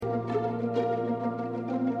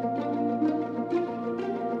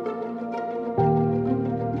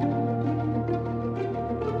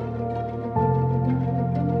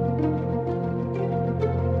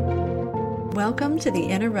Welcome to the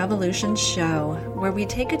Inner Revolution Show, where we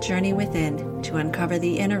take a journey within to uncover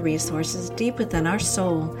the inner resources deep within our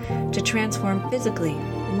soul to transform physically,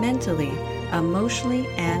 mentally, emotionally,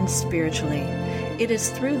 and spiritually. It is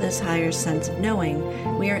through this higher sense of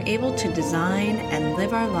knowing we are able to design and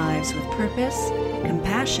live our lives with purpose,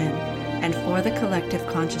 compassion, and for the collective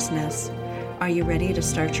consciousness. Are you ready to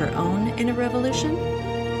start your own inner revolution?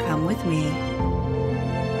 Come with me.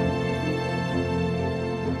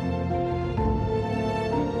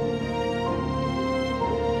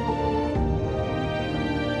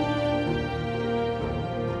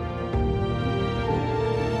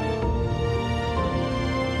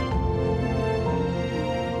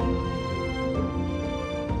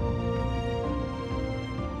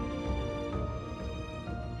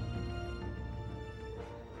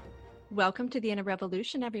 Welcome to the Inner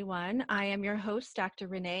Revolution, everyone. I am your host, Dr.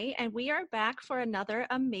 Renee, and we are back for another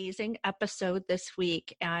amazing episode this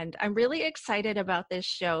week. And I'm really excited about this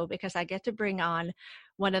show because I get to bring on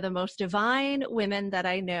one of the most divine women that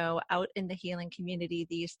I know out in the healing community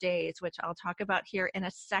these days, which I'll talk about here in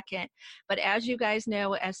a second. But as you guys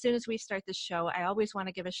know, as soon as we start the show, I always want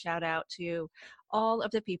to give a shout out to all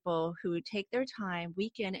of the people who take their time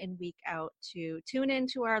week in and week out to tune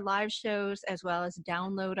into our live shows as well as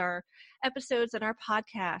download our episodes and our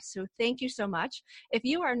podcasts. So thank you so much. If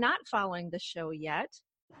you are not following the show yet,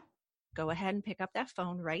 go ahead and pick up that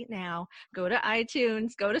phone right now. Go to iTunes,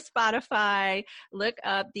 go to Spotify, look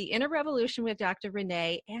up The Inner Revolution with Dr.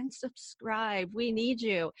 Renee and subscribe. We need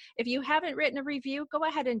you. If you haven't written a review, go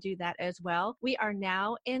ahead and do that as well. We are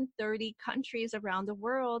now in 30 countries around the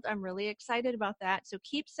world. I'm really excited about that. So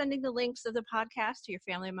keep sending the links of the podcast to your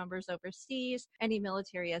family members overseas, any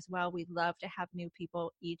military as well. We'd love to have new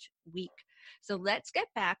people each week. So let's get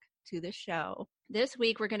back to the show. This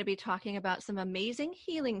week, we're going to be talking about some amazing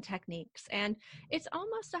healing techniques, and it's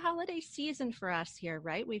almost a holiday season for us here,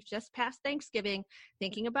 right? We've just passed Thanksgiving,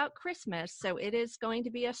 thinking about Christmas, so it is going to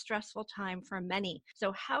be a stressful time for many.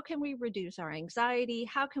 So how can we reduce our anxiety?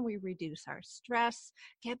 How can we reduce our stress?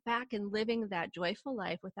 Get back and living that joyful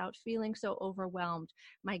life without feeling so overwhelmed?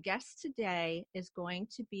 My guest today is going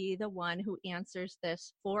to be the one who answers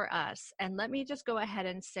this for us. And let me just go ahead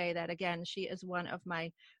and say that again, she is one of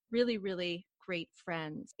my really great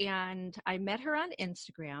friends. And I met her on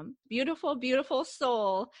Instagram. Beautiful, beautiful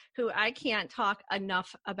soul who I can't talk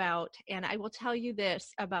enough about. And I will tell you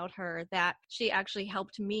this about her, that she actually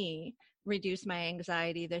helped me reduce my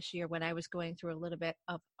anxiety this year when I was going through a little bit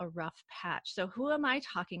of a rough patch. So who am I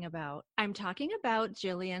talking about? I'm talking about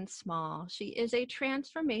Jillian Small. She is a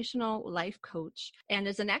transformational life coach and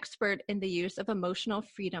is an expert in the use of emotional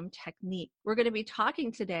freedom technique. We're going to be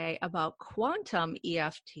talking today about quantum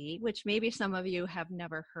EFT, which maybe some of you have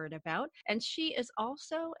never heard about. And she is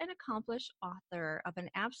also an accomplished author of an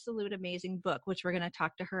absolute amazing book, which we're going to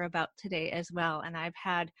talk to her about today as well. And I've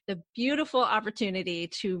had the beautiful opportunity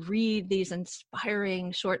to read these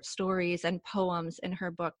inspiring short stories and poems in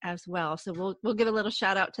her book as well. So we'll give a little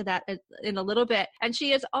shout out to that in a little bit. And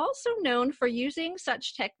she is also known for using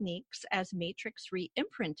such techniques as matrix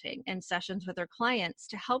re-imprinting in sessions with her clients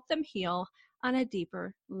to help them heal on a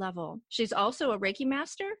deeper level. She's also a Reiki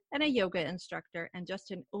master and a yoga instructor and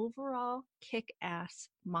just an overall kick-ass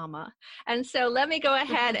mama. And so let me go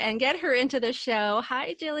ahead and get her into the show.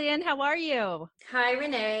 Hi, Jillian. How are you? Hi,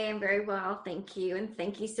 Renee. I'm very well. Thank you. And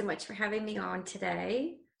thank you so much for having me on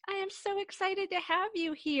today. I am so excited to have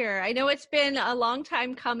you here. I know it's been a long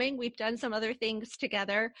time coming. We've done some other things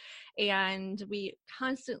together and we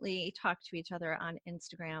constantly talk to each other on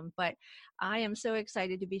Instagram, but I am so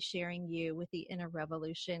excited to be sharing you with the Inner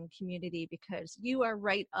Revolution community because you are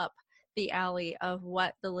right up the alley of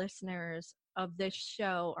what the listeners of this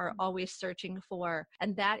show are always searching for,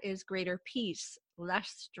 and that is greater peace, less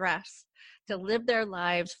stress, to live their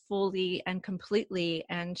lives fully and completely,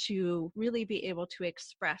 and to really be able to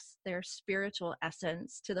express their spiritual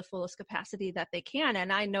essence to the fullest capacity that they can.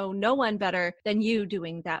 And I know no one better than you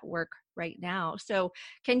doing that work right now. So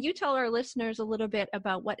can you tell our listeners a little bit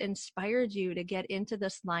about what inspired you to get into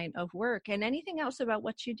this line of work and anything else about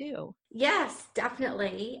what you do? Yes,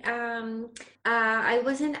 definitely. I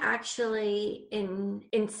wasn't actually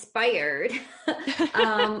inspired.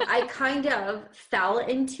 I kind of fell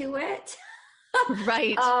into it.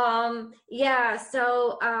 Right. Yeah.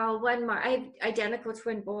 So when I have identical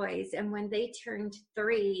twin boys, and when they turned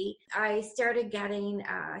 3, I started getting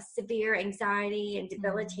severe anxiety and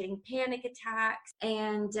debilitating panic attacks,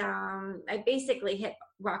 and I basically hit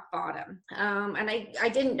rock bottom. And I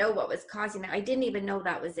didn't know what was causing it. I didn't even know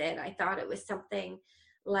that was it. I thought it was something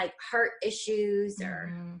like heart issues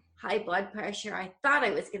or high blood pressure. I thought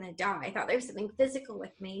I was going to die. I thought there was something physical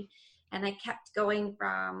with me. And I kept going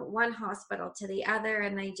from one hospital to the other,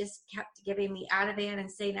 and they just kept giving me Ativan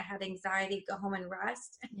and saying I had anxiety, go home and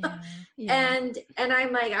rest. Yeah. Yeah. And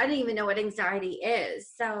I'm like, I don't even know what anxiety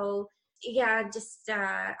is. So yeah, just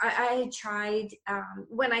I tried,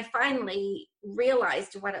 when I finally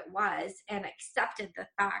realized what it was and accepted the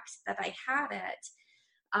fact that I had it.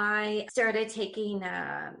 I started taking,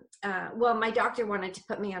 well, my doctor wanted to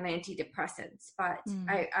put me on antidepressants, but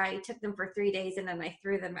I took them for 3 days and then I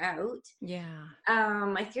threw them out. Yeah.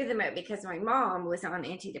 I threw them out because my mom was on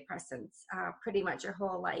antidepressants pretty much her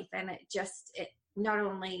whole life. And it just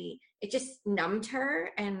numbed her,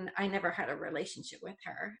 and I never had a relationship with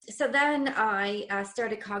her. So then I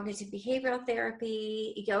started cognitive behavioral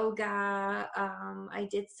therapy, yoga. I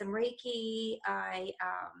did some Reiki. I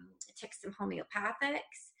took some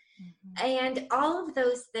homeopathics. And all of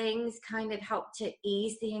those things kind of helped to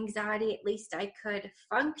ease the anxiety. At least I could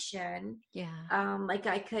function. Yeah. Like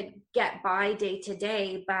I could get by day to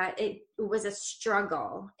day, but it was a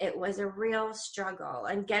struggle. It was a real struggle.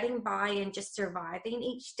 And getting by and just surviving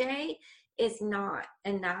each day is not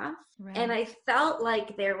enough. Right. And I felt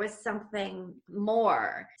like there was something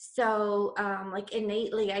more. So like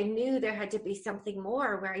innately, I knew there had to be something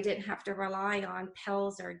more where I didn't have to rely on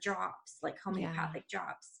pills or drops, like homeopathic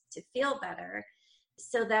drops, to feel better.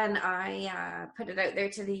 So then I put it out there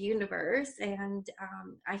to the universe, and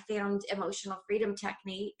I found Emotional Freedom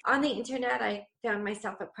Technique on the internet. I found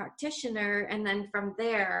myself a practitioner, and then from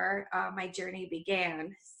there, my journey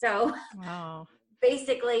began. So Wow.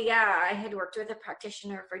 basically, yeah, I had worked with a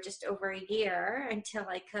practitioner for just over a year until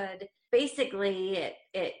I could basically,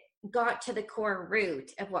 it got to the core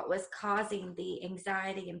root of what was causing the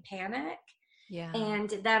anxiety and panic. Yeah. And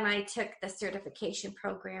then I took the certification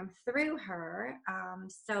program through her,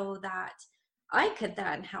 so that I could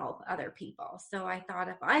then help other people. So I thought,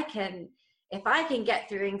 if I can get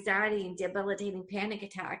through anxiety and debilitating panic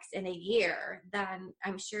attacks in a year, then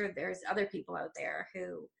I'm sure there's other people out there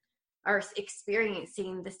who are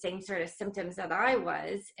experiencing the same sort of symptoms that I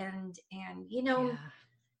was. And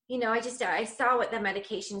I saw what the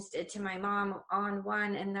medications did to my mom on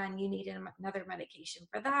one, and then you needed another medication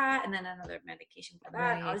for that, and then another medication for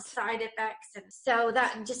that, Right. all the side effects. And so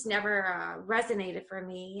that just never resonated for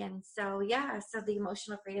me. And so, so the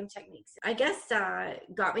Emotional Freedom Techniques, I guess,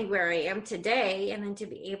 got me where I am today, and then to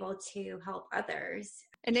be able to help others.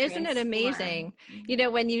 And isn't it amazing? You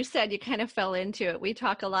know, when you said you kind of fell into it, we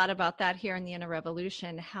talk a lot about that here in the Inner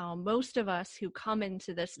Revolution, how most of us who come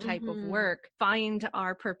into this type of work find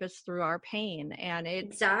our purpose through our pain. And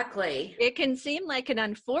it can seem like an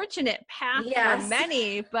unfortunate path for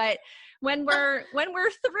many, but when we're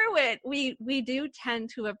through it, we do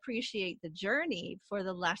tend to appreciate the journey for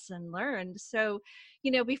the lesson learned. So,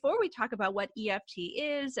 you know, before we talk about what EFT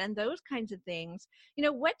is and those kinds of things, you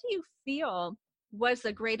know, what do you feel was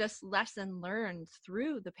the greatest lesson learned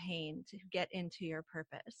through the pain to get into your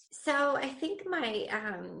purpose? So I think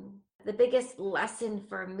the biggest lesson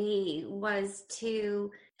for me was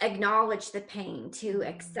to acknowledge the pain, to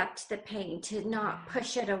accept the pain, to not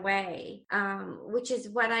push it away, which is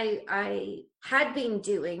what I had been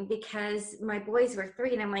doing, because my boys were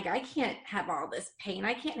 3 and I'm like, I can't have all this pain.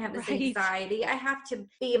 I can't have this anxiety. I have to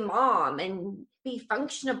be a mom and be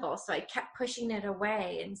functionable. So I kept pushing it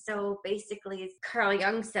away. And so basically, as Carl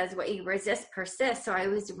Jung says, what you resist persists. So I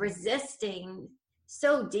was resisting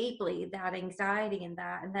so deeply that anxiety and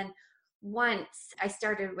that. And then once I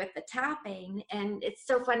started with the tapping, and it's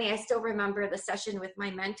so funny, I still remember the session with my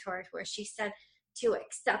mentor where she said to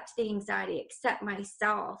accept the anxiety, accept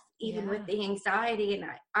myself, even with the anxiety. And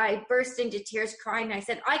I burst into tears crying. I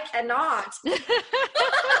said, I cannot.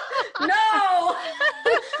 No,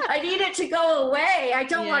 I need it to go away. I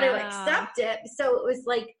don't want to accept it. So it was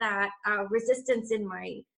like that resistance in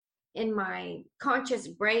my conscious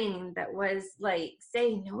brain that was like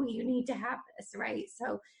saying, no, you need to have this, right?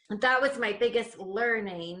 So that was my biggest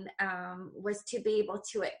learning, was to be able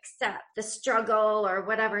to accept the struggle or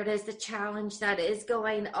whatever it is, the challenge that is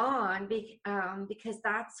going on, because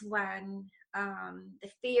that's when the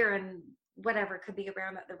fear and whatever could be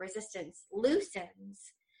around that, the resistance loosens.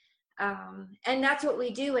 And that's what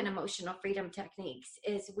we do in Emotional Freedom Techniques,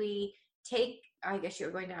 is we take, I guess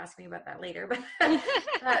you're going to ask me about that later,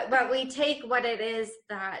 but we take what it is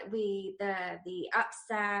that the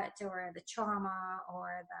upset or the trauma or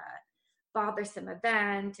the bothersome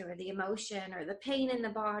event or the emotion or the pain in the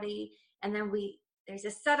body, and then there's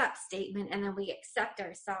a setup statement, and then we accept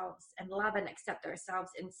ourselves and love and accept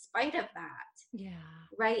ourselves in spite of that.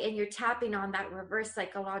 Right. And you're tapping on that reverse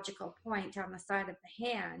psychological point on the side of the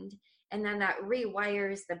hand. And then that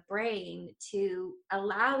rewires the brain to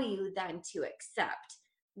allow you then to accept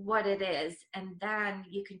what it is, and then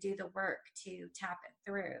you can do the work to tap it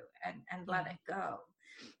through and let Yeah. it go.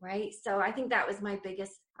 Right. So I think that was my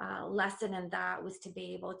biggest lesson in that, was to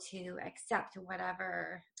be able to accept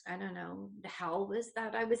whatever, I don't know, the hell was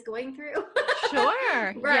that I was going through.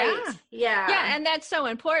 Sure. Right. Yeah. Yeah. Yeah, and that's so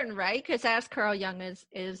important, right? Because as Carl Jung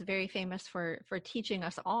is very famous for teaching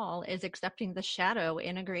us all, is accepting the shadow,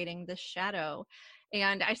 integrating the shadow.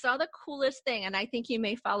 And I saw the coolest thing, and I think you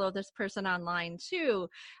may follow this person online too.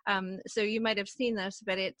 So you might have seen this,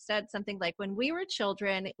 but it said something like, when we were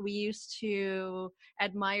children, we used to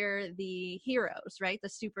admire the heroes, right? The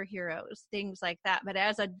superheroes, things like that. But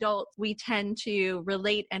as adults, we tend to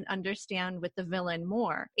relate and understand with the villain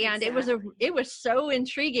more. And Exactly. it was so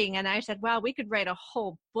intriguing. And I said, wow, we could write a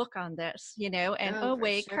whole book on this, and Oh, oh for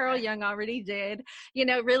wait, Carl sure. Jung already did,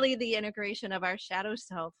 really the integration of our shadow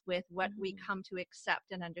self with what we Mhm. come to accept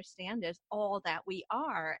and understand is all that we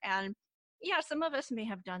are. And yeah, some of us may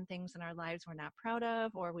have done things in our lives we're not proud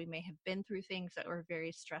of, or we may have been through things that were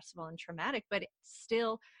very stressful and traumatic, but it's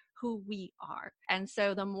still who we are. And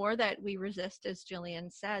so the more that we resist, as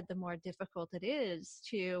Jillian said, the more difficult it is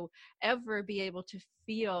to ever be able to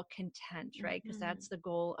feel content, right? Because Mhm. that's the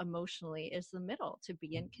goal emotionally, is the middle, to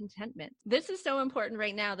be in contentment. This is so important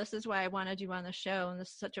right now. This is why I wanted you on the show. And this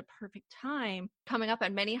is such a perfect time coming up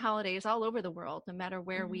on many holidays all over the world, no matter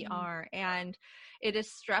where we Mhm. are. And it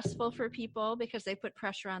is stressful for people because they put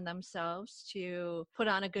pressure on themselves to put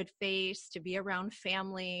on a good face, to be around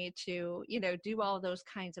family, to, do all those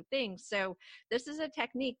kinds of things. So this is a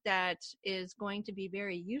technique that is going to be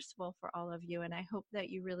very useful for all of you. And I hope that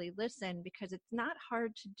you really listen, because it's not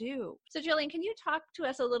hard to do. So Jillian, can you talk to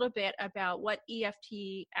us a little bit about what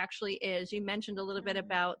EFT actually is? You mentioned a little bit Mhm.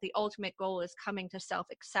 about the ultimate goal is coming to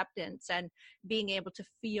self-acceptance and being able to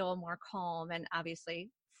feel more calm and obviously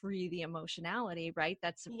free the emotionality, right?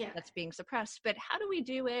 That's Yeah. being suppressed. But how do we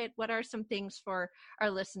do it? What are some things for our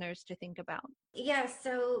listeners to think about? Yeah,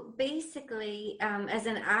 so basically, as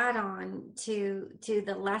an add-on to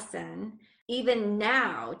the lesson, even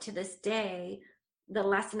now to this day, the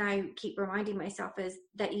lesson I keep reminding myself is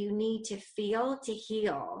that you need to feel to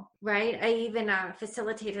heal, right? I even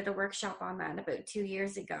facilitated a workshop on that about 2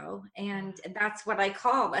 years ago, and that's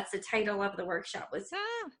the title of the workshop, was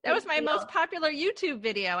That to was my most feel. popular YouTube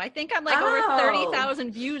video. I think I'm like over Oh,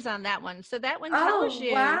 30,000 views on that one. So that one tells oh,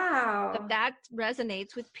 you that wow. that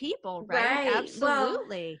resonates with people, right? Right. Well,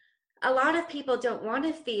 Absolutely. a lot of people don't want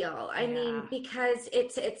to feel. I mean, Yeah. because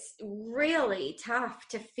it's really tough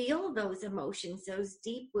to feel those emotions, those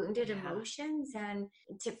deep wounded Yeah. emotions, and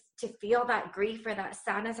to feel that grief or that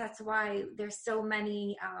sadness. That's why there's so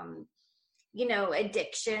many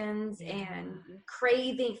addictions and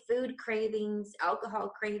Yeah. food cravings, alcohol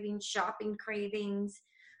cravings, shopping cravings,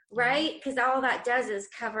 Yeah. right? Because all that does is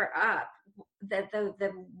cover up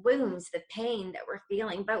the wounds, the pain that we're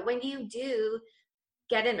feeling. But when you do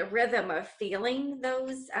get in a rhythm of feeling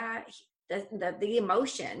those the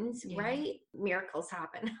emotions, Yeah. right, miracles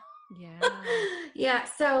happen. Yeah. Yeah,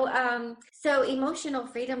 so emotional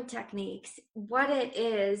freedom techniques, what it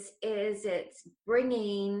is it's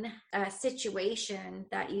bringing a situation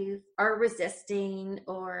that you are resisting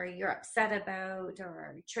or you're upset about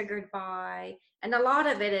or triggered by, and a lot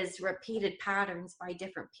of it is repeated patterns by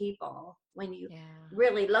different people. When you Yeah.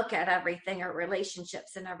 really look at everything, or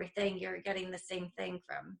relationships and everything, you're getting the same thing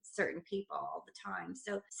from certain people all the time.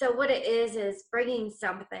 So what it is bringing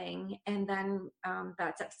something, and then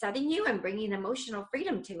that's upsetting you, and bringing emotional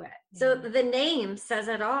freedom to it. So Yeah. the name says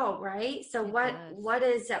it all, right? So It does. what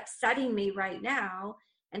is upsetting me right now,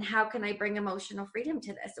 and how can I bring emotional freedom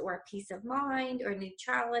to this, or peace of mind, or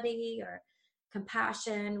neutrality, or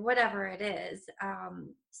compassion, whatever it is.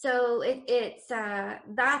 So it's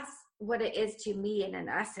that's what it is to me. In an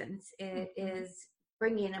essence, it Mm-hmm. is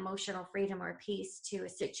bringing emotional freedom or peace to a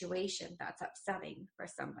situation that's upsetting for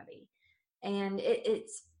somebody. And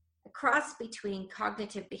it's a cross between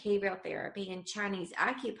cognitive behavioral therapy and Chinese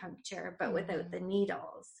acupuncture, but without Mm-hmm. the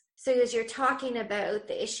needles. So as you're talking about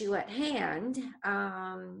the issue at hand,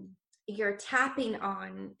 you're tapping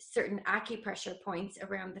on certain acupressure points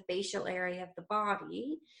around the facial area of the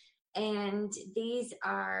body. And these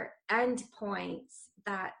are end points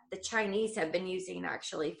that the Chinese have been using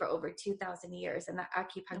actually for over 2,000 years, and that Oh,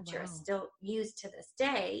 acupuncture is wow. still used to this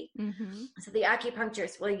day. Mm-hmm. So the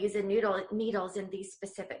acupuncturists will use needles in these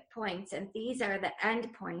specific points, and these are the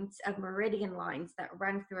end points of meridian lines that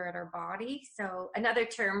run throughout our body. So another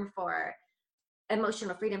term for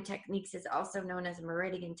emotional freedom techniques is also known as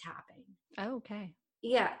meridian tapping. Oh, okay.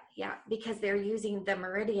 Yeah, because they're using the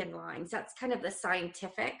meridian lines. That's kind of the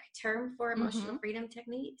scientific term for emotional freedom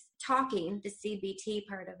techniques. Talking, the CBT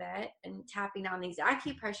part of it, and tapping on these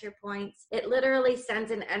acupressure points, it literally sends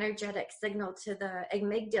an energetic signal to the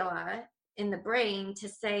amygdala in the brain to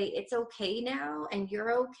say it's okay now and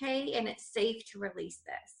you're okay and it's safe to release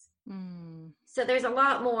this. So there's a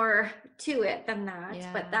lot more to it than that,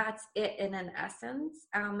 but that's it in an essence.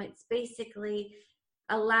 It's basically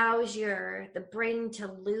allows the brain to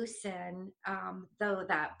loosen though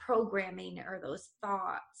that programming or those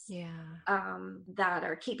thoughts that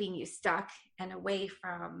are keeping you stuck and away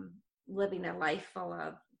from living a life full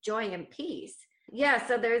of joy and peace.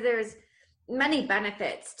 So there's many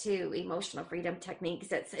benefits to emotional freedom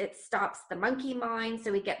techniques. It stops the monkey mind,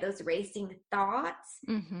 so we get those racing thoughts.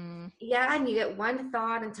 And you get one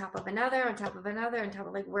thought on top of another, on top of another, on top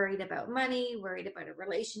of, like, worried about money, worried about a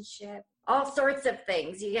relationship, all sorts of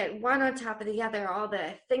things. You get one on top of the other, all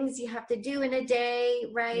the things you have to do in a day,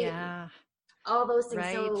 right? All those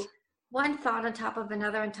things. So one thought on top of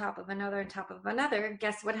another, on top of another, on top of another,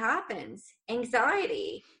 guess what happens?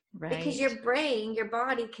 Anxiety. Because your brain, your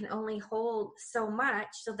body can only hold so much.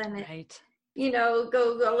 So then it, go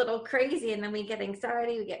a little crazy. And then we get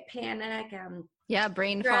anxiety, we get panic.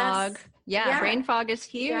 Brain stress. Fog. Brain fog is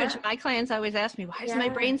huge. My clients always ask me, why is my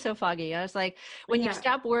brain so foggy? I was like, when you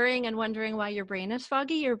stop worrying and wondering why your brain is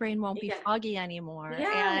foggy, your brain won't be foggy anymore.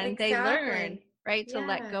 And they learn to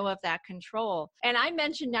let go of that control. And I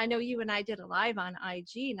mentioned, I know you and I did a live on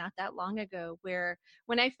IG not that long ago, where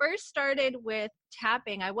when I first started with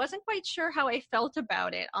tapping, I wasn't quite sure how I felt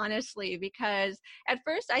about it, honestly, because at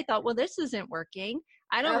first I thought, well, this isn't working.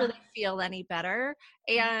 I don't really feel any better.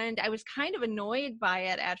 And I was kind of annoyed by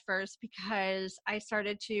it at first because I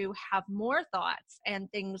started to have more thoughts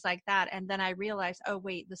and things like that. And then I realized, oh,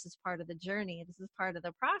 wait, this is part of the journey. This is part of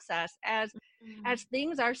the process. As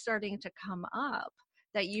things are starting to come up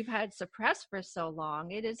that you've had suppressed for so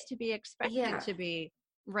long, it is to be expected to be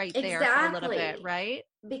there for a little bit, right?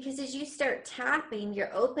 Because as you start tapping,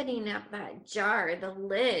 you're opening up that jar, the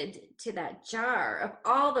lid to that jar of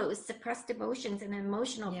all those suppressed emotions and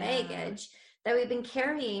emotional baggage that we've been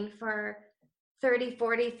carrying for 30,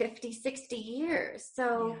 40, 50, 60 years.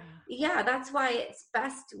 So that's why it's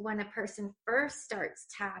best when a person first starts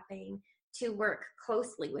tapping to work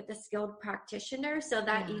closely with a skilled practitioner so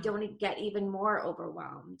that you don't get even more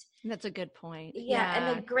overwhelmed. That's a good point.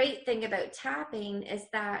 And the great thing about tapping is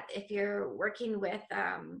that if you're working with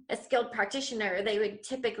a skilled practitioner, they would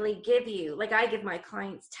typically give you, like I give my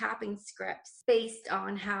clients tapping scripts based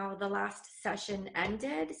on how the last session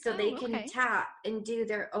ended. So they can tap and do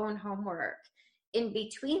their own homework in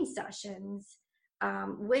between sessions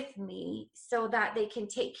with me so that they can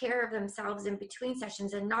take care of themselves in between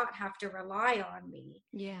sessions and not have to rely on me.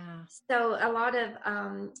 So a lot of,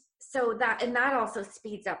 that also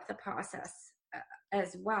speeds up the process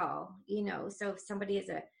as well, so if somebody has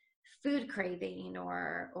a food craving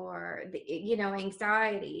or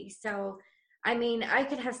anxiety. So, I mean, I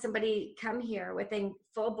could have somebody come here with a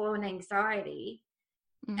full-blown anxiety.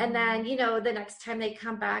 And then, the next time they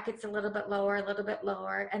come back, it's a little bit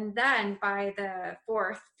lower. And then by the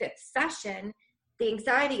 4th, 5th session, the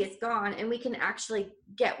anxiety is gone and we can actually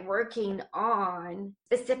get working on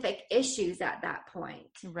specific issues at that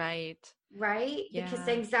point. Right? Because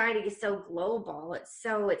anxiety is so global.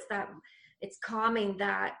 It's calming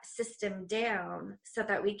that system down so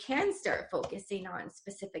that we can start focusing on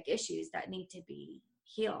specific issues that need to be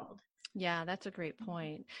healed. Yeah, that's a great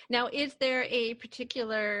point. Now, is there a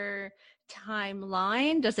particular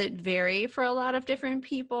timeline? Does it vary for a lot of different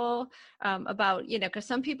people about, because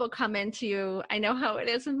some people come into, I know how it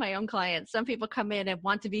is with my own clients. Some people come in and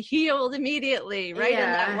want to be healed immediately, in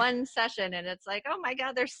that one session. And it's like, oh my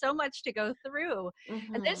God, there's so much to go through.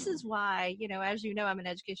 And this is why, as you know, I'm an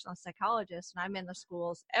educational psychologist and I'm in the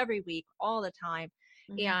schools every week, all the time.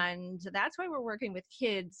 And that's why we're working with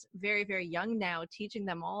kids very, very young now, teaching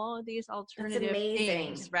them all of these alternative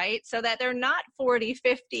things, right? So that they're not 40,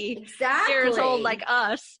 50 years old like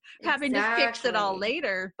us, having to fix it all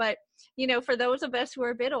later. But, for those of us who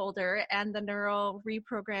are a bit older and the neural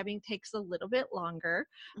reprogramming takes a little bit longer,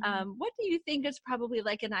 what do you think is probably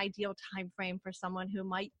like an ideal time frame for someone who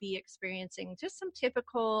might be experiencing just some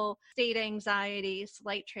typical state anxiety,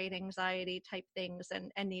 slight trait anxiety type things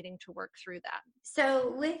and needing to work through that?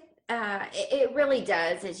 So with it really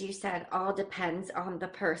does, as you said, all depends on the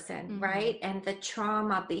person, right? And the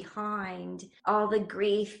trauma behind all the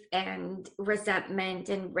grief and resentment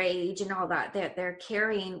and rage and all that they're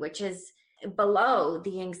carrying, which is below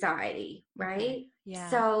the anxiety, right?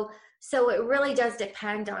 So So it really does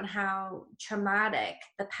depend on how traumatic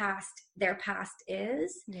their past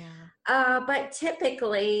is. But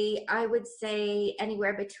typically, I would say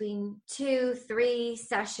anywhere between 2-3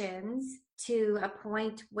 sessions to a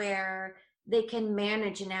point where they can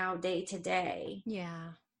manage now day to day.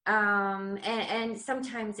 And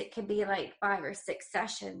sometimes it could be like 5 or 6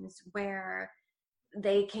 sessions where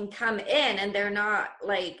they can come in and they're not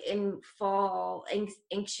like in full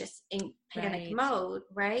anxious panic mode,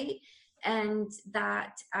 right? And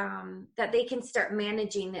that they can start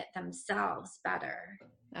managing it themselves better.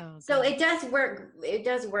 So it does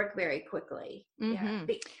work very quickly.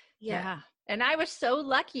 Yeah. And I was so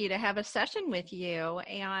lucky to have a session with you,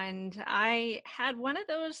 and I had one of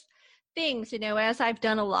those things, as I've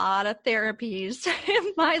done a lot of therapies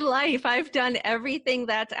in my life, I've done everything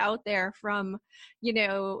that's out there from,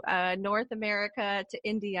 North America to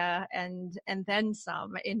India and then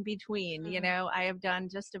some in between. I have done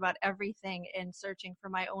just about everything in searching for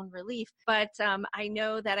my own relief. But I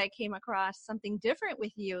know that I came across something different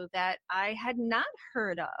with you that I had not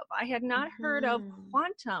heard of. I had not heard of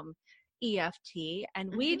quantum EFT,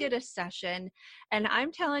 and we did a session, and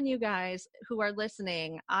I'm telling you guys who are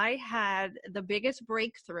listening, I had the biggest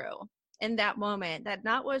breakthrough in that moment. That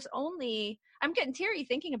not was only, I'm getting teary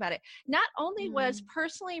thinking about it, not only was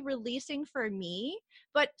personally releasing for me,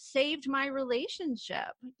 but saved my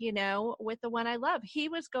relationship, with the one I love. He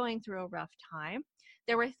was going through a rough time.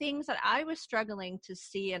 There were things that I was struggling to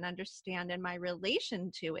see and understand in my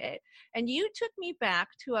relation to it. And you took me back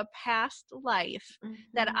to a past life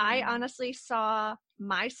that I honestly saw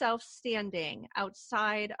myself standing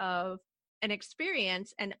outside of an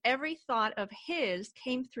experience, and every thought of his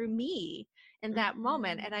came through me in that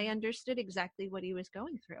moment. And I understood exactly what he was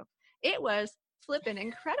going through. It was flipping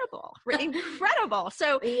incredible.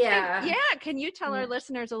 So can you tell our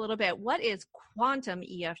listeners a little bit, what is quantum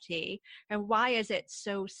EFT and why is it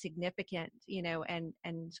so significant, and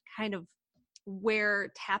kind of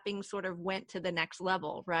where tapping sort of went to the next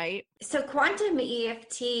level, right? So quantum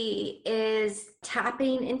EFT is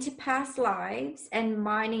tapping into past lives and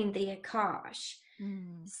mining the Akash.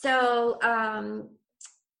 So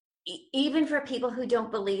even for people who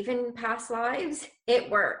don't believe in past lives, it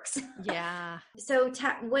works. So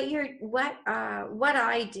what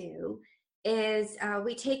I do is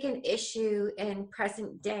we take an issue in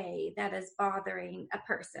present day that is bothering a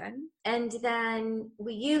person, and then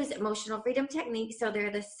we use emotional freedom techniques. So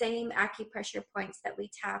they're the same acupressure points that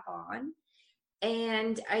we tap on.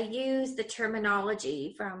 And I use the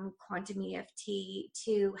terminology from quantum EFT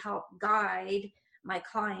to help guide my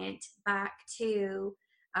client back to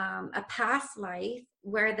a past life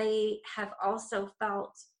where they have also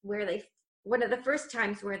felt, one of the first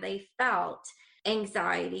times where they felt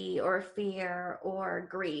anxiety or fear or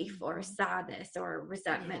grief or sadness or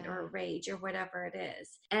resentment or rage or whatever it is.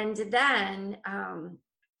 And then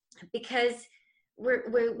because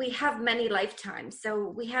we have many lifetimes,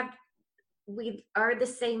 so we are the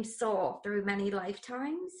same soul through many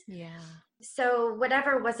lifetimes. So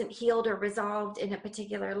whatever wasn't healed or resolved in a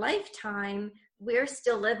particular lifetime, we're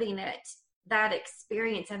still living that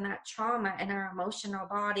experience and that trauma in our emotional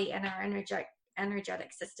body and our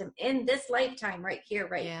energetic system in this lifetime right here,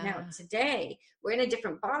 now, today. We're in a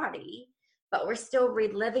different body, but we're still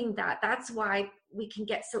reliving that. That's why we can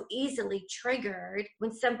get so easily triggered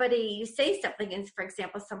when you say something, and for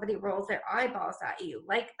example, somebody rolls their eyeballs at you.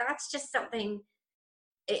 Like, that's just something,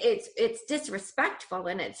 it's disrespectful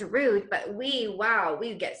and it's rude, but we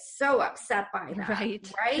get so upset by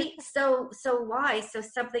that, right? So why? So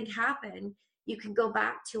something happened. You can go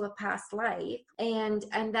back to a past life, and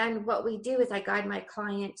then what we do is I guide my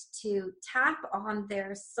client to tap on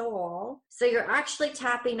their soul. So you're actually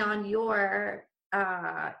tapping on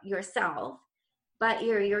yourself, but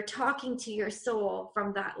you're talking to your soul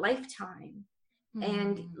from that lifetime.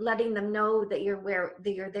 And letting them know that you're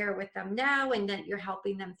there with them now, and that you're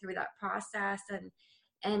helping them through that process.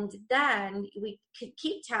 And then we could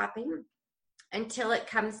keep tapping until it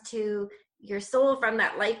comes to your soul from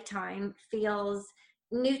that lifetime feels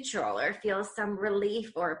neutral or feels some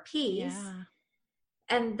relief or peace.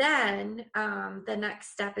 And then the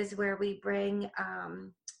next step is where we bring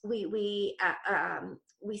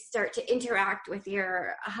we start to interact with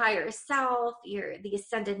your higher self, the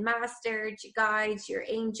ascended master, guides, your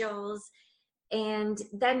angels. And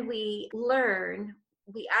then we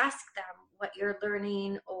ask them what your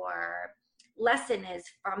learning or lesson is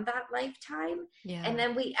from that lifetime. And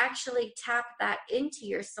then we actually tap that into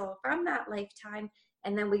your soul from that lifetime.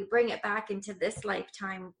 And then we bring it back into this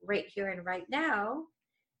lifetime right here and right now.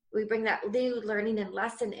 we bring that new learning and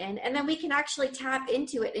lesson in, and then we can actually tap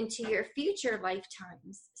into it into your future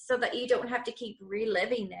lifetimes so that you don't have to keep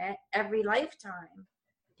reliving it every lifetime.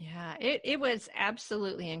 Yeah, it was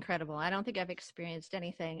absolutely incredible. I don't think I've experienced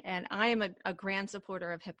anything. And I am a grand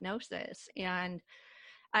supporter of hypnosis. And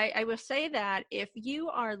I will say that if you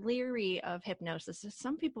are leery of hypnosis, as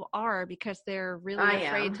some people are because they're really I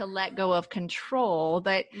afraid am. to let go of control,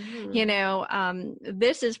 but Mm-hmm.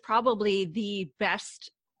 this is probably the best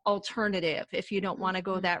alternative if you don't want to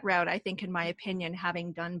go Mm-hmm. that route. I think, in my opinion,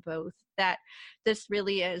 having done both, that this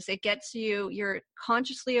really is, it gets you, you're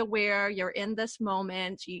consciously aware, you're in this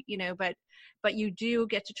moment, but you do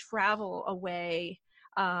get to travel away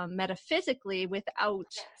metaphysically without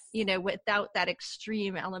that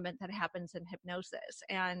extreme element that happens in hypnosis.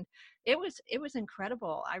 And it was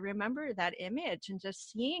incredible. I remember that image and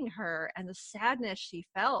just seeing her and the sadness she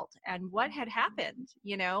felt and what had happened,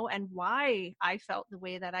 and why I felt the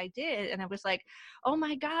way that I did. And I was like, oh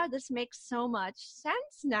my God, this makes so much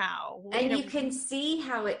sense now. And you can see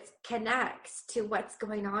how it connects to what's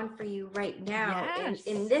going on for you right now in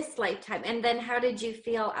Yes. this lifetime. And then how did you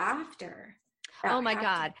feel after Oh that my happened?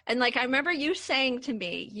 God. And like, I remember you saying to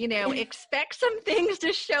me, expect some things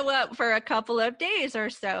to show up for a couple of days or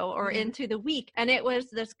so, or Yeah. into the week. And it was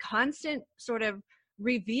this constant sort of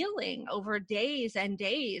revealing over days and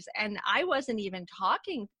days. And I wasn't even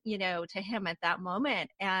talking, to him at that moment.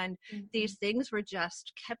 And Mm-hmm. these things were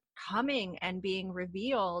just kept coming and being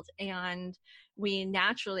revealed. And we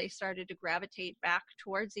naturally started to gravitate back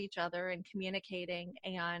towards each other and communicating.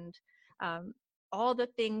 And, um, all the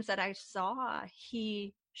things that I saw,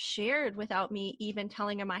 he shared without me even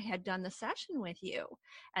telling him I had done the session with you.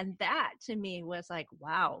 And that to me was like,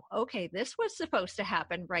 wow, okay, this was supposed to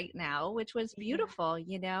happen right now, which was Yeah. beautiful.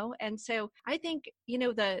 And so I think,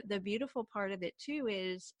 the beautiful part of it too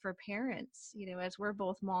is for parents, as we're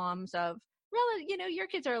both moms of, well, your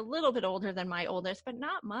kids are a little bit older than my oldest, but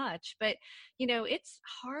not much. But, it's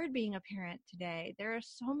hard being a parent today. There are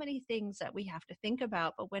so many things that we have to think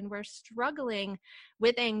about. But when we're struggling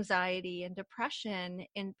with anxiety and depression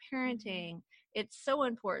in Mm-hmm. parenting, it's so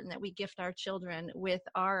important that we gift our children with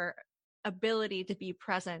our ability to be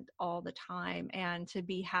present all the time and to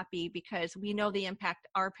be happy, because we know the impact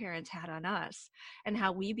our parents had on us and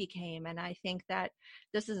how we became. And I think that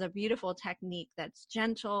this is a beautiful technique that's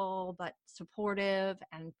gentle but supportive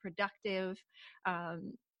and productive.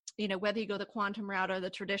 Whether you go the quantum route or the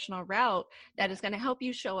traditional route, that Yeah. is going to help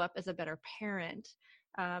you show up as a better parent,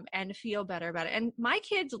 and feel better about it. And my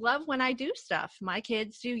kids love when I do stuff. My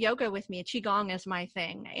kids do yoga with me. Qigong is my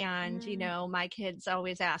thing. And, Mm. my kids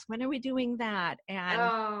always ask, when are we doing that? And,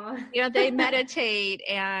 Oh. they meditate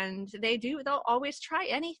and they'll always try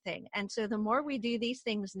anything. And so the more we do these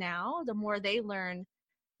things now, the more they learn,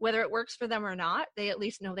 whether it works for them or not, they at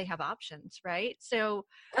least know they have options. Right. So,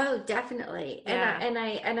 Oh, definitely. And I yeah. and I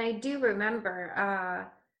and I do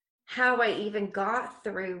remember how I even got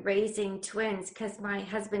through raising twins because my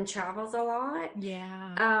husband travels a lot.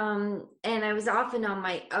 Yeah. And I was often on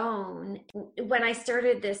my own when I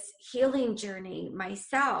started this healing journey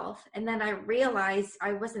myself. And then I realized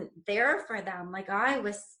I wasn't there for them. Like I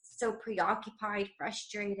was so preoccupied,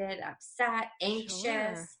 frustrated, upset, Sure.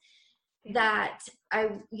 anxious that I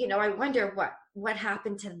wonder what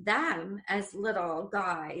happened to them as little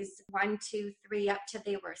guys. 1, 2, 3, up to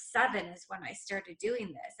they were 7 is when I started doing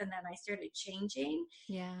this, and then I started changing.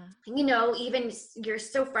 Yeah. Even you're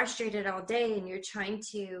so frustrated all day and you're trying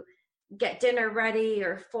to get dinner ready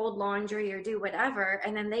or fold laundry or do whatever,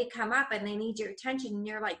 and then they come up and they need your attention and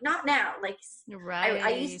you're like, not now. Like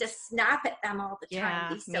I used Right. to snap at them all the time, Yeah.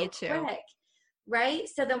 be Me so too. quick, right?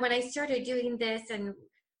 So then when I started doing this and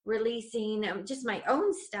releasing just my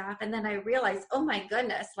own stuff, and then I realized, oh my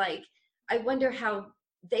goodness, like I wonder how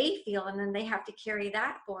they feel, and then they have to carry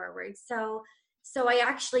that forward. So I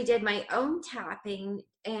actually did my own tapping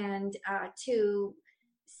and to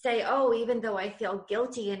say, oh, even though I feel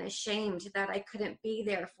guilty and ashamed that I couldn't be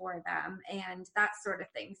there for them and that sort of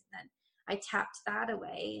things, then I tapped that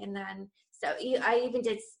away. And then I even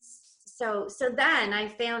did so then I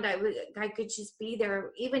found I could just be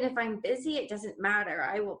there even if I'm busy. It doesn't matter.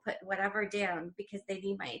 I will put whatever down because they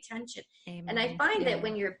need my attention. And I Amen. find that Yeah.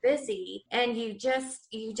 when you're busy and you just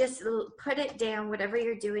put it down, whatever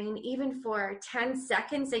you're doing, even for 10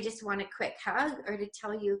 seconds, they just want a quick hug or to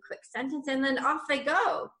tell you a quick sentence, and then off they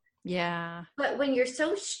go. Yeah. But when you're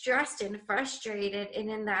so stressed and frustrated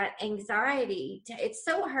and in that anxiety, it's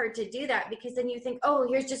so hard to do that because then you think, oh,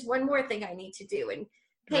 here's just one more thing I need to do. And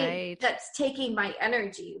Right. that's taking my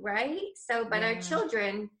energy, right? So, but our Yeah.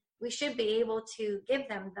 children, we should be able to give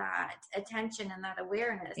them that attention and that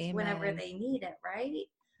awareness whenever Amen. they need it, right?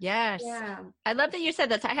 Yes. Yeah. I love that you said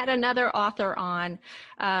that. I had another author on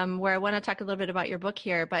where I want to talk a little bit about your book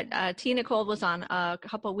here, but Tina Cole was on a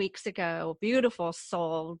couple weeks ago. Beautiful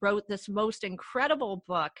soul, wrote this most incredible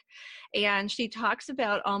book. And she talks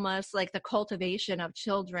about almost like the cultivation of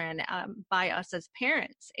children by us as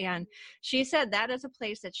parents. And she said that is a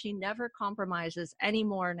place that she never compromises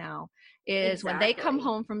anymore now, is when they come Exactly.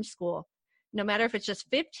 home from school. No matter if it's just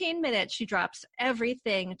 15 minutes, she drops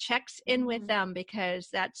everything, checks in with them, because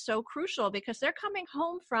that's so crucial, because they're coming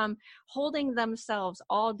home from holding themselves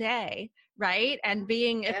all day, right? And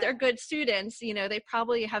being, if they're good students, you know, they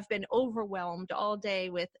probably have been overwhelmed all day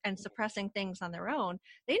with and suppressing things on their own.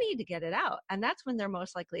 They need to get it out. And that's when they're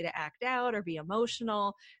most likely to act out or be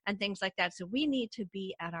emotional and things like that. So we need to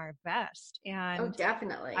be at our best. Oh, And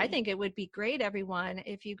definitely. I think it would be great, everyone,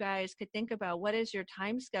 if you guys could think about what is your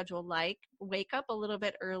time schedule like. Wake up a little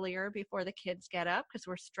bit earlier before the kids get up, because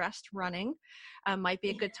we're stressed running. Might be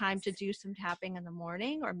a good time to do some tapping in the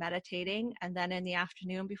morning or meditating. And then in the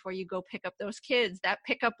afternoon, before you go pick up those kids, that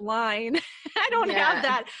pickup line. I don't have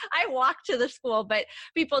that. I walk to the school, but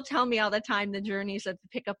people tell me all the time the journeys of the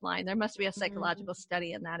pickup line. There must be a psychological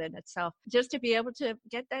study in that in itself, just to be able to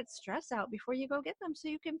get that stress out before you go get them so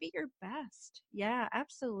you can be your best. Yeah,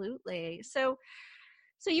 absolutely. So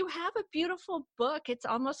you have a beautiful book. It's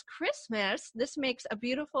almost Christmas. This makes a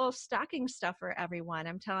beautiful stocking stuffer, everyone.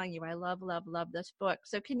 I'm telling you, I love, love, love this book.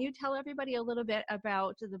 So can you tell everybody a little bit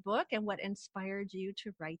about the book and what inspired you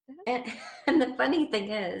to write this? And the funny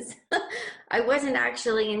thing is, I wasn't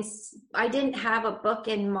actually I didn't have a book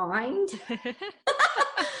in mind.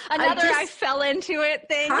 Another I fell into it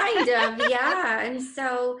thing. Kind of, yeah. And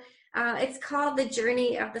so it's called The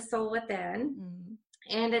Journey of the Soul Within.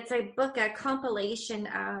 And it's a book, a compilation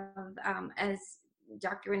of, as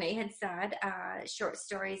Dr. Renee had said, short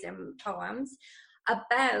stories and poems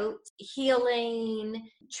about healing,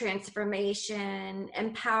 transformation,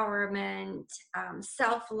 empowerment,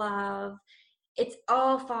 self-love. It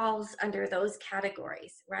all falls under those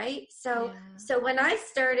categories, right? So when I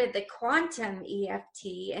started the quantum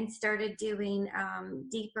EFT and started doing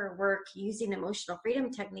deeper work using emotional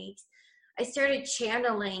freedom techniques, I started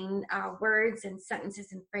channeling words and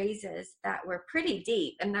sentences and phrases that were pretty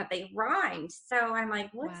deep and that they rhymed. So I'm like,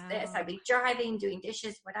 what's this? I'd be driving, doing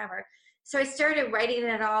dishes, whatever. So I started writing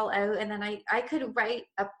it all out, and then I could write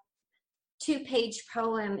a 2-page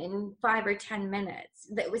poem in 5 or 10 minutes.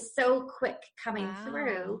 That was so quick coming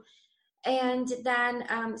through. And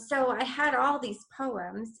then, so I had all these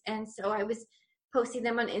poems, and so I was posting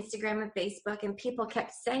them on Instagram and Facebook, and people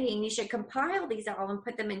kept saying, you should compile these all and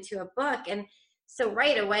put them into a book. And so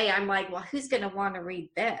right away, I'm like, well, who's going to want to read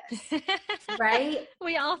this? Right?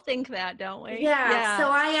 We all think that, don't we? Yeah. So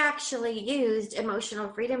I actually used emotional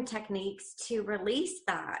freedom techniques to release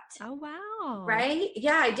that. Oh, wow. Right?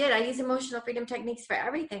 Yeah, I did. I use emotional freedom techniques for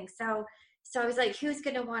everything. So I was like, who's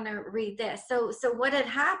going to want to read this? So what had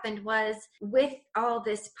happened was, with all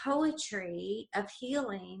this poetry of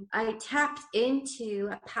healing, I tapped into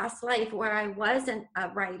a past life where I wasn't a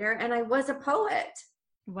writer and I was a poet.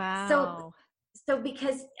 Wow. So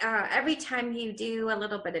because every time you do a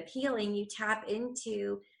little bit of healing, you tap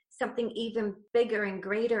into something even bigger and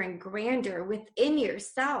greater and grander within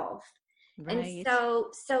yourself. Right. And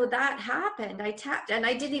so that happened. I tapped, and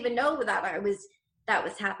I didn't even know that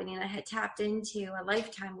was happening. I had tapped into a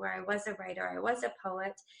lifetime where I was a writer, I was a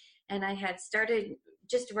poet, and I had started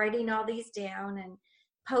just writing all these down and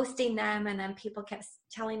posting them, and then people kept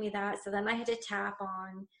telling me that. So then I had to tap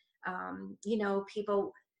on,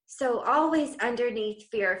 people. So always underneath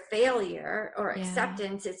fear of failure or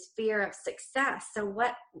acceptance is fear of success. So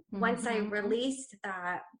once I released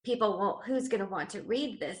that, people, well, who's going to want to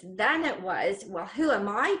read this? Then it was, well, who am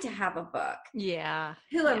I to have a book? Yeah.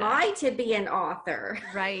 Who am I to be an author?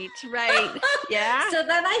 Right. Yeah. So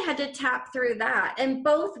then I had to tap through that, and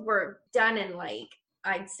both were done in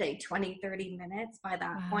I'd say 20, 30 minutes. By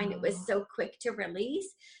that point, it was so quick to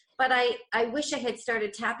release. But I wish I had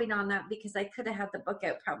started tapping on that, because I could have had the book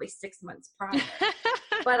out probably 6 months prior.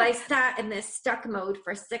 But I sat in this stuck mode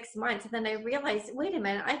for 6 months, and then I realized, wait a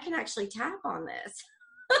minute, I can actually tap on this.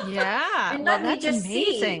 Yeah. And well, that's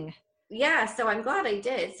amazing. Yeah, so I'm glad I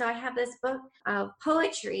did. So I have this book of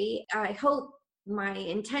poetry. I hope my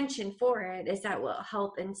intention for it is that will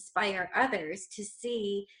help inspire others to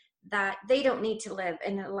see that they don't need to live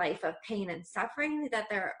in a life of pain and suffering, that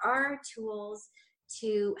there are tools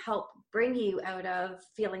to help bring you out of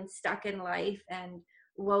feeling stuck in life and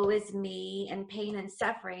woe is me and pain and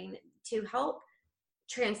suffering, to help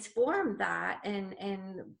transform that and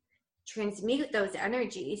transmute those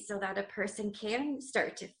energies so that a person can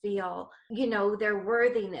start to feel, their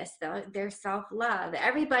worthiness, their self-love.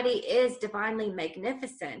 Everybody is divinely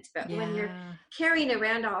magnificent, but when you're Yeah. carrying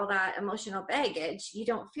around all that emotional baggage, you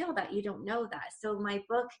don't feel that, you don't know that. So my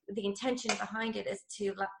book, the intention behind it is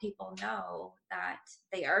to let people know that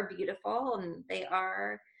they are beautiful and they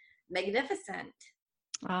are magnificent.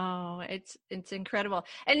 Oh, it's incredible.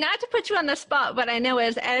 And not to put you on the spot, but I know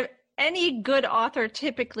as any good author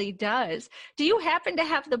typically does, do you happen to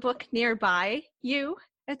have the book nearby you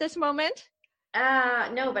at this moment?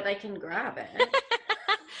 No, but I can grab it.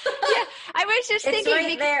 Yeah, I was just It's thinking.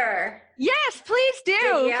 right there. Yes, please do.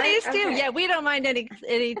 Yeah? Please do. Okay. Yeah, we don't mind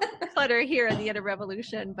any clutter here in the Inner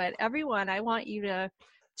Revolution, but everyone, I want you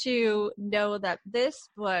to know that this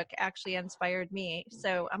book actually inspired me.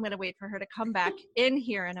 So I'm going to wait for her to come back in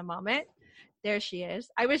here in a moment. There she is.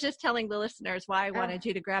 I was just telling the listeners why I wanted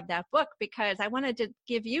you to grab that book, because I wanted to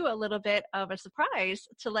give you a little bit of a surprise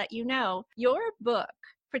to let you know your book,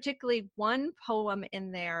 particularly one poem in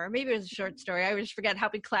there, or maybe it was a short story. I always forget how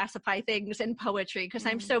we classify things in poetry because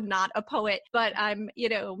I'm so not a poet, but I'm,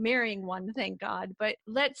 marrying one, thank God. But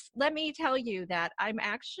let me tell you that I'm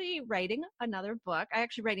actually writing another book. I'm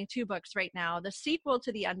actually writing two books right now. The sequel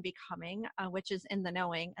to The Unbecoming, which is In the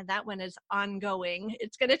Knowing, and that one is ongoing.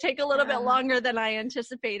 It's going to take a little bit longer than I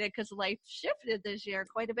anticipated because life shifted this year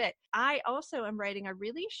quite a bit. I also am writing a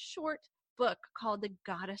really short book called The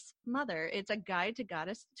Goddess Mother. It's a guide to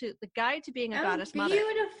being a goddess mother.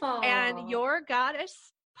 Beautiful. And your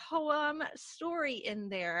goddess poem story in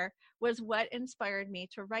there was what inspired me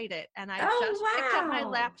to write it. And I picked up my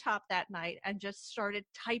laptop that night and just started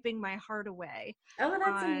typing my heart away. Oh,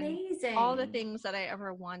 that's amazing. All the things that I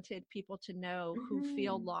ever wanted people to know who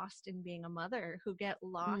feel lost in being a mother, who get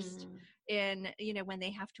lost in, when they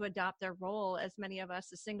have to adopt their role, as many of us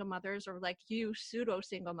as single mothers, or like you, pseudo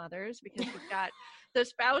single mothers, because you've got the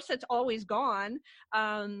spouse that's always gone.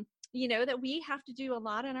 That we have to do a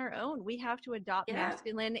lot on our own. We have to adopt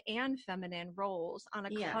masculine and feminine roles on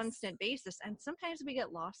a constant basis. And sometimes we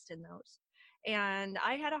get lost in those. And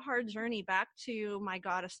I had a hard journey back to my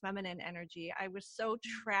goddess feminine energy. I was so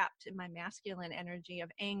trapped in my masculine energy of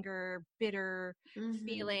anger, bitter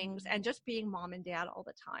feelings, and just being mom and dad all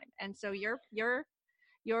the time. And so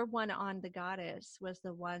your one on the goddess was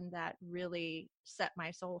the one that really set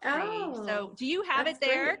my soul free. So do you have it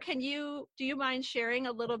there? Great. Do you mind sharing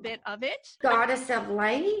a little bit of it? Goddess of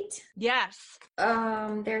Light? Yes.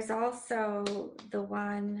 There's also the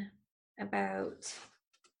one about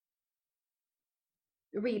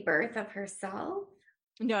rebirth of herself.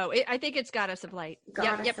 No, I think it's Goddess of Light.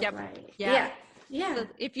 Goddess of Light. Yeah. So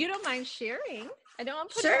if you don't mind sharing. I know I'm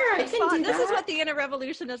putting sure, I can do this that. is what the Inner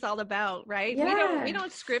Revolution is all about, right? Yeah. We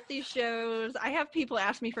don't script these shows. I have people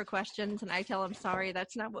ask me for questions and I tell them, sorry,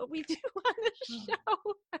 that's not what we do on the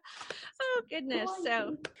show. Oh goodness.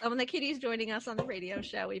 So when the kitty's joining us on the radio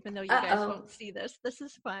show, even though you guys won't see this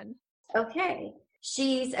is fun. Okay.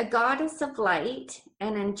 She's a goddess of light,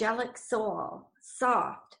 an angelic soul,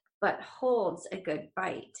 soft, but holds a good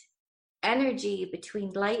bite. Energy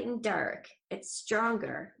between light and dark, it's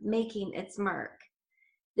stronger, making its mark.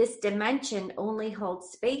 This dimension only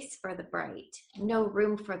holds space for the bright, no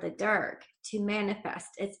room for the dark to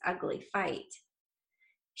manifest its ugly fight.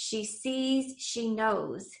 She sees, she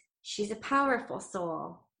knows, she's a powerful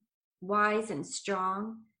soul, wise and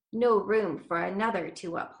strong, no room for another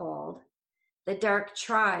to uphold. The dark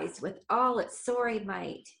tries with all its sorry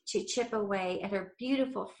might to chip away at her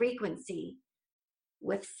beautiful frequency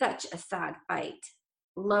with such a sad fight.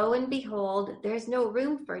 Lo and behold, there's no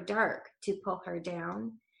room for dark to pull her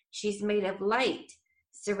down. She's made of light,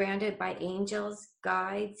 surrounded by angels,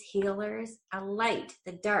 guides, healers, a light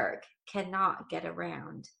the dark cannot get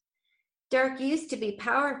around. Dark used to be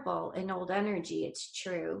powerful in old energy, it's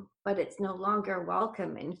true, but it's no longer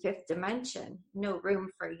welcome in fifth dimension, no room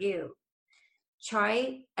for you.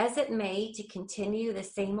 Try as it may to continue the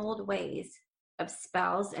same old ways of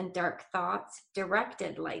spells and dark thoughts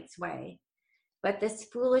directed light's way. But this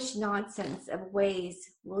foolish nonsense of ways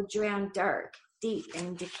will drown dark deep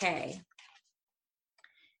in decay.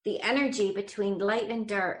 The energy between light and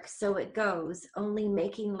dark, so it goes, only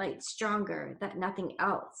making light stronger that nothing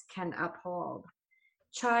else can uphold.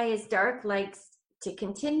 Try as dark likes to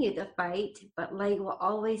continue the fight, but light will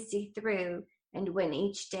always see through and win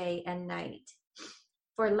each day and night.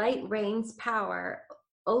 For light reigns power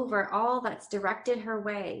over all that's directed her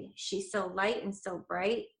way. She's so light and so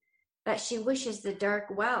bright that she wishes the dark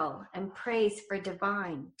well and prays for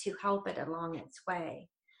divine to help it along its way.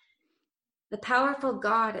 The powerful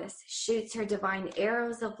goddess shoots her divine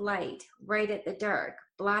arrows of light right at the dark,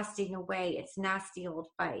 blasting away its nasty old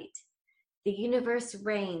fight. The universe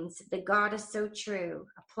reigns, the goddess so true,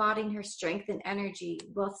 applauding her strength and energy,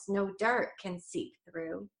 whilst no dark can seep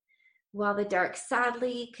through. While the dark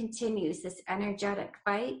sadly continues this energetic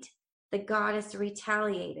fight, the goddess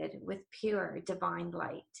retaliated with pure divine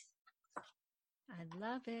light. I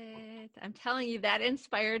love it. I'm telling you, that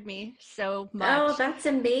inspired me so much. Oh, that's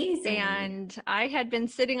amazing. And I had been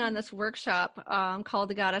sitting on this workshop called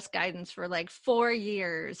The Goddess Guidance for like 4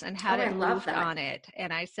 years and hadn't moved on it.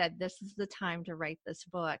 And I said, this is the time to write this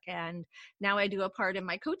book. And now I do a part in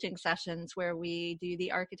my coaching sessions where we do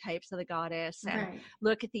the archetypes of the goddess and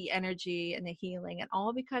look at the energy and the healing, and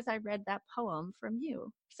all because I read that poem from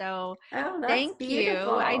you. So thank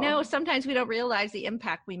beautiful. you. I know sometimes we don't realize the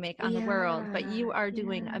impact we make on the world, but you are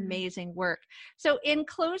doing amazing work. So in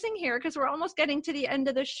closing here, because we're almost getting to the end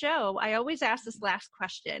of the show, I always ask this last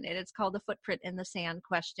question, and it's called the footprint in the sand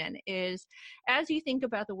question, is as you think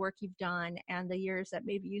about the work you've done and the years that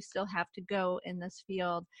maybe you still have to go in this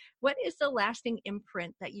field, what is the lasting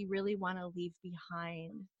imprint that you really want to leave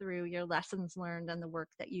behind through your lessons learned and the work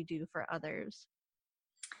that you do for others?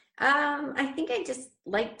 I think I just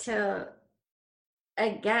like to,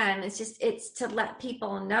 again, it's to let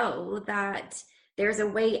people know that there's a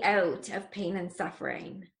way out of pain and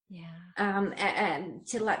suffering. Yeah. And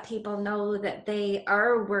to let people know that they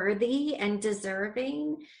are worthy and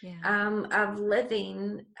deserving of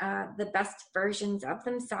living the best versions of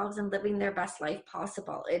themselves and living their best life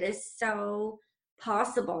possible. It is so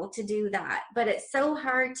possible to do that, but it's so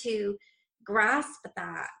hard to grasp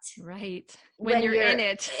that when you're in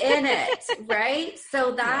it right?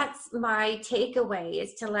 So that's my takeaway,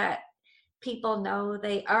 is to let people know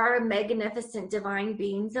they are magnificent divine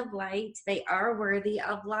beings of light. They are worthy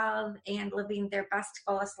of love and living their best,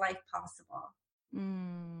 fullest life possible.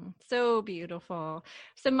 So beautiful.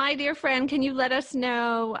 So my dear friend, can you let us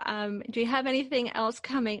know, do you have anything else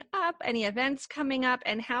coming up, any events coming up,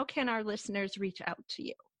 and how can our listeners reach out to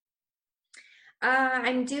you?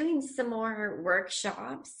 I'm doing some more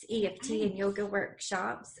workshops, EFT and yoga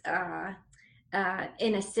workshops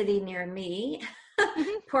in a city near me,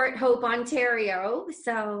 Port Hope, Ontario.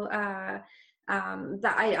 So that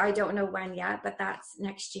I don't know when yet, but that's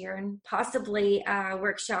next year, and possibly a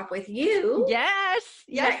workshop with you. Yes.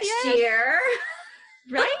 Next year.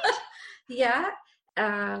 Right?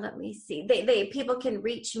 Let me see. They people can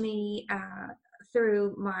reach me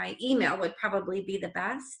through my email would probably be the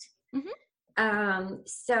best.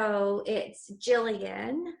 So it's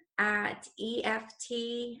Jillian at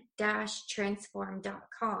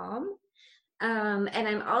EFT-transform.com. And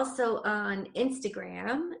I'm also on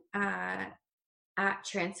Instagram at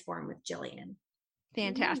Transform with Jillian.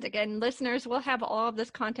 Fantastic. And listeners, we'll have all of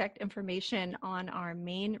this contact information on our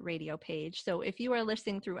main radio page. So if you are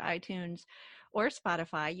listening through iTunes or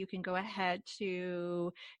Spotify, you can go ahead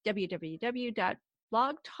to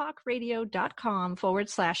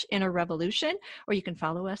www.blogtalkradio.com/Inner Revolution, or you can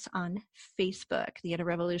follow us on Facebook, The Inner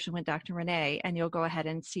Revolution with Dr. Renee, and you'll go ahead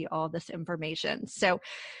and see all this information. So,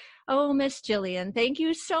 Miss Jillian, thank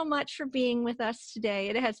you so much for being with us today.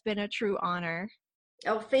 It has been a true honor.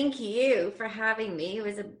 Oh, thank you for having me. It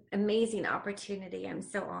was an amazing opportunity. I'm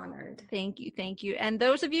so honored. Thank you. Thank you. And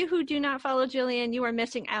those of you who do not follow Jillian, you are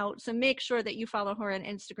missing out. So make sure that you follow her on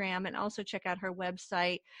Instagram and also check out her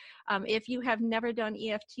website. If you have never done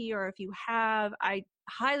EFT, or if you have, I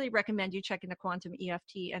highly recommend you check into Quantum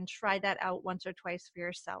EFT and try that out once or twice for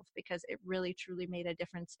yourself, because it really, truly made a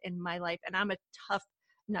difference in my life. And I'm a tough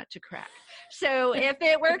nut to crack. So if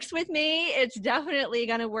it works with me, it's definitely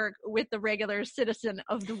going to work with the regular citizen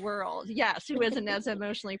of the world. Yes, who isn't as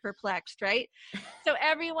emotionally perplexed, right? So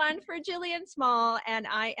everyone, for Jillian Small, and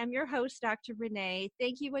I am your host, Dr. Renee.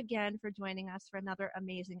 Thank you again for joining us for another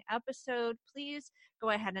amazing episode. Please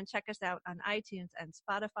go ahead and check us out on iTunes and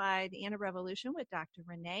Spotify, The Inner Revolution with Dr.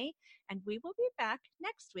 Renee, and we will be back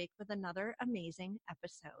next week with another amazing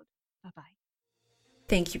episode. Bye-bye.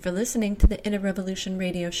 Thank you for listening to the Inner Revolution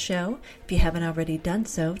Radio Show. If you haven't already done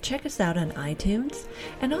so, check us out on iTunes,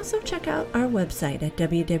 and also check out our website at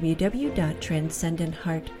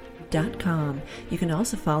www.transcendentheart.com. You can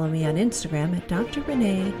also follow me on Instagram at Dr.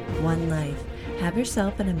 Renee One Life. Have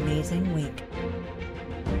yourself an amazing week.